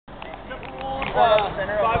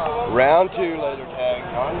Round 2 laser tag.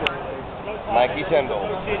 Mikey Tyndall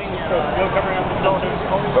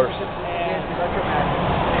versus.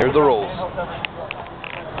 Here's the rules.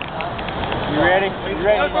 You ready? You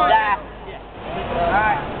ready to die?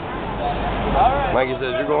 Alright. Mikey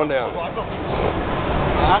says you're going down.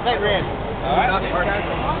 I'll take red. Alright.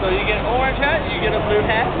 So you get an orange hat, you get a blue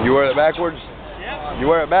hat. You wear it backwards? Yeah. You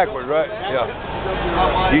wear it backwards, right? Yeah.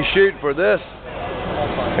 You shoot for this,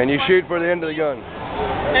 and you shoot for the end of the gun.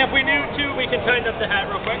 And if we do too, we can tighten up the hat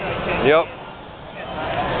real quick. Yep.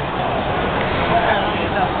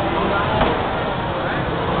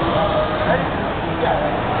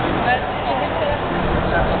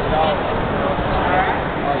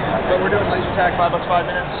 So we're doing laser tag, $5 5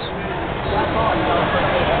 minutes.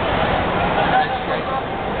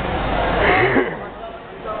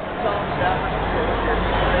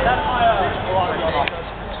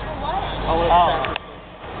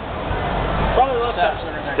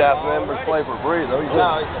 Staff members play for free, though.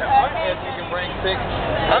 No, if you can bring 6.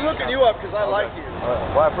 I'm looking you up because I like you.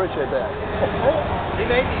 Well, I appreciate that. He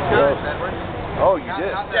made these guys, Edward. Oh, you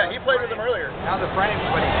did? Yeah, he played with them earlier. Now the frames,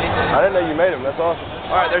 but he I didn't know you made them. That's awesome.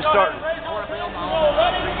 All right, they're starting. All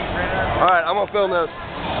right, I'm going to film this.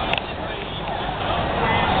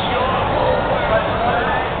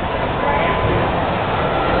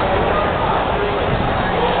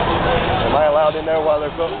 Am I allowed in there while they're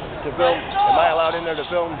to film? Am I allowed in there to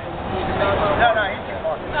film? No, he can't.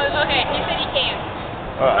 Oh, okay, he said he can.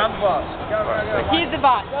 All right. I'm the boss. He's the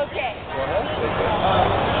boss. Okay.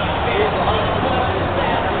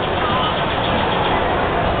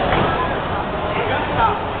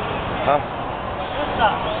 Huh?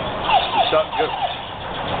 Stop. Good. I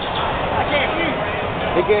can't shoot.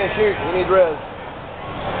 He can't shoot. He needs res.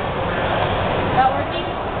 Not working?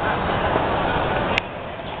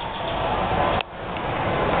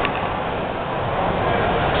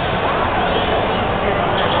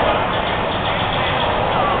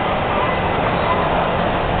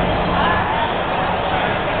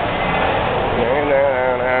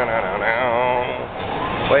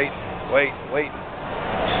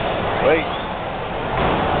 Wait.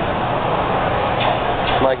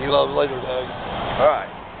 Mikey loves laser tag. Alright.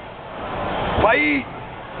 Bye!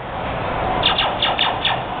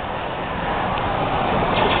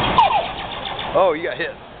 Oh, you got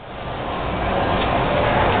hit.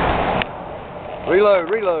 Reload.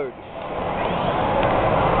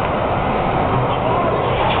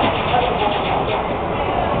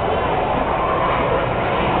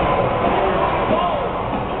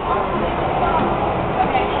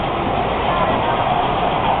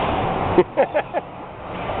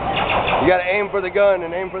 You gotta aim for the gun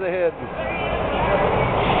and aim for the head.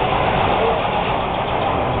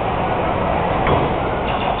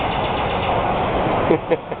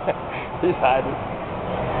 He's hiding.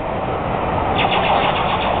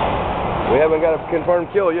 We haven't got a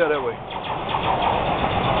confirmed kill yet, have we?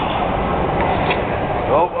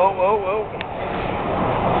 Oh.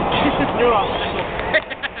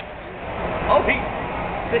 Oh,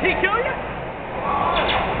 did he kill you?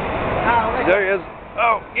 There he is.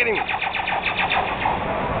 Oh, get him.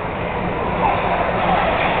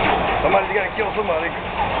 Somebody's got to kill somebody.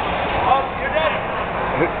 Oh, you're dead.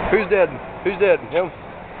 Who's dead? Who's dead? Him?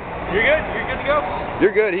 You're good? You're good to go?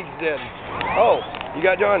 You're good. He's dead. Oh, you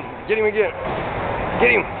got John. Get him again. Get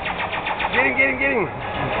him. Get him.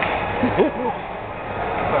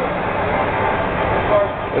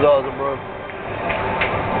 It's awesome, bro.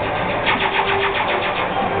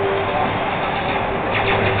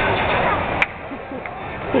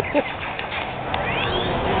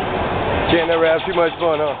 Can't never have too much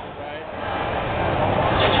fun, huh?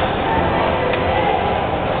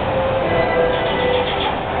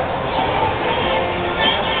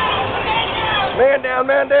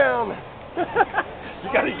 Man down. You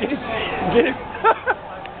gotta get him.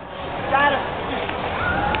 Got him.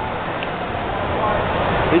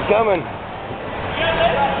 He's coming.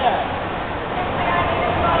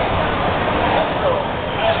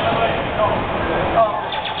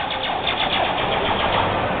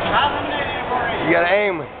 You gotta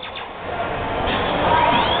aim.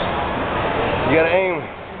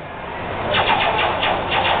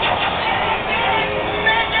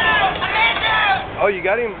 Oh, you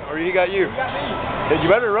got him, or he got you? You got me. You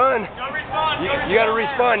better run. Don't respawn. You gotta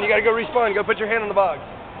respawn. You gotta go respawn. Go put your hand on the box.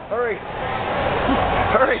 Hurry.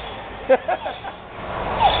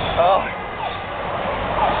 Oh.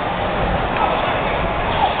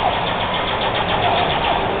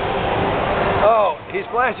 Oh, he's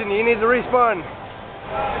flashing you. You need to respawn.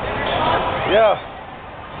 Yeah.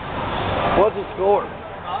 What's the score?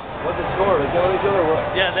 What's the score? Is that what they do or what?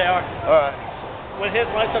 Yeah, they are. All right. when his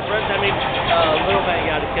lights up red, that means little man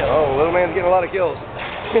got a kill. Oh, little man's getting a lot of kills.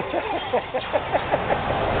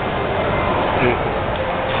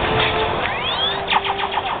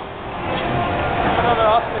 Another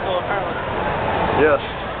obstacle, apparently. Yes.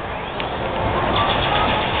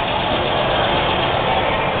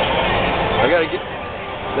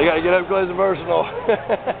 They gotta get up close and personal.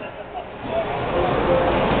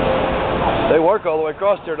 They work all the way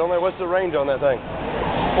across there, don't they? What's the range on that thing?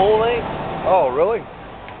 Full length. Oh, really?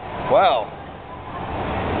 Wow.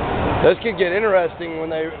 This could get interesting when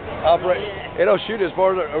they operate. It'll shoot as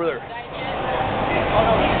far as over there.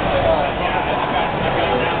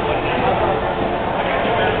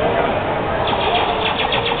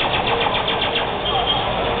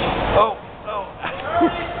 Oh, oh.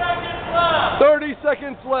 30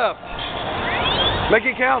 seconds left. Make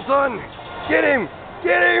it count, son. Get him.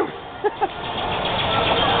 Get him.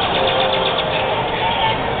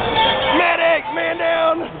 Medic, man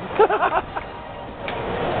down.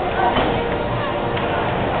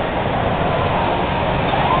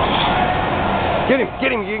 Get him,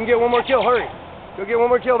 get him. You can get one more kill. Hurry. Go get one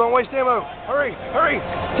more kill. Don't waste ammo. Hurry, hurry.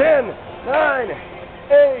 10, 9,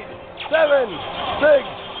 8, 7, 6,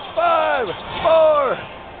 5, 4.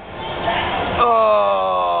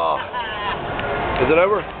 Oh. Is it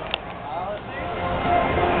over?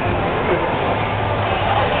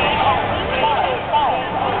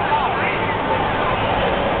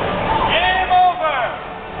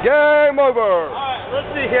 Game over! Alright, let's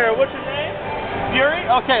see here. What's your name? Fury?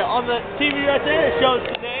 Okay, on the TV right there, it shows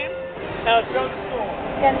the name. Now it shows the score.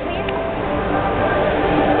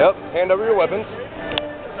 Yep, hand over your weapons.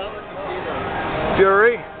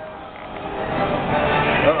 Fury.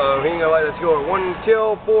 Uh-oh, he ain't gonna like that score. 1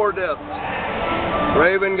 kill, 4 deaths.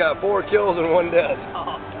 Raven got 4 kills and 1 death.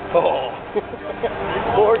 Oh.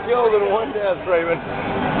 4 kills and 1 death, Raven.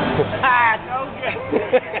 Ah, no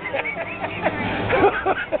good.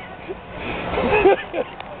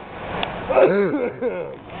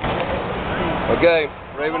 Okay,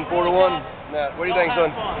 Raven 4-1. Matt, what do you think,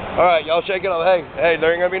 son? All right, y'all shake it up. Hey,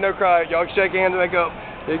 there ain't gonna be no cry. Y'all can shake hands and make up.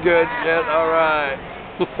 You good? Yes. All right.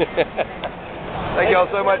 Thank y'all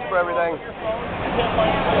so much for everything.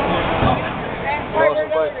 Awesome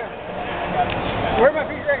fight. Where'd my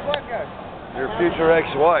future ex-wife go? Your future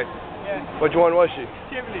ex-wife. Yeah. Which one was she?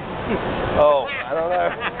 Chimney. Oh, I don't know.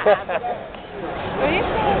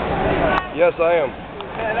 Yes, I am.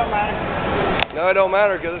 Yeah, it don't matter. No, it don't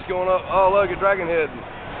matter because it's going up. Oh, look, a dragon head.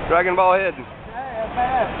 Dragon ball head. Hey, that's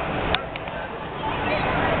bad.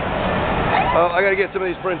 Oh, I gotta get some of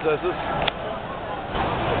these princesses.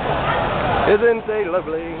 Isn't they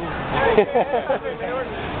lovely?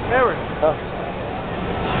 Never.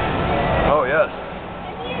 Oh, yes.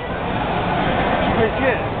 Pretty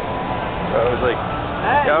good. I was like,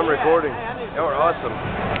 yeah, I'm recording. Y'all are awesome.